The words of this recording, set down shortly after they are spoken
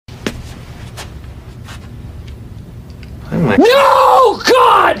No,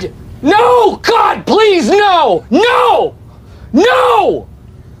 God! No, God, please, no! No! No!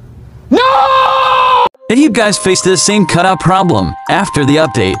 No! Did you guys face the same cutout problem after the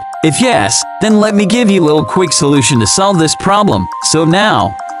update? If yes, then let me give you a little quick solution to solve this problem. So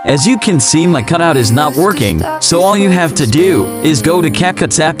now, as you can see, my cutout is not working, so all you have to do is go to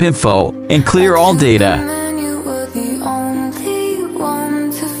CapCut's app info and clear all data.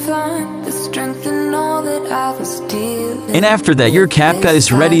 And after that, your CapCut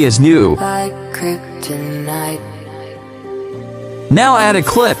is ready as new. Now add a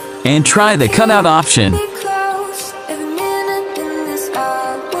clip and try the cutout option.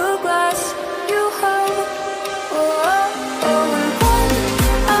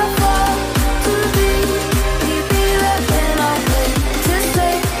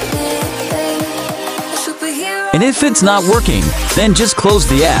 And if it's not working, then just close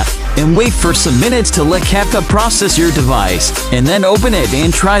the app and wait for some minutes to let CapCut process your device, and then open it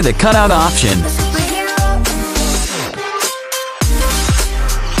and try the cutout option.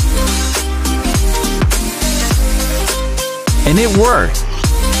 And it worked.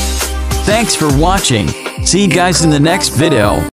 Thanks for watching. See you guys in the next video.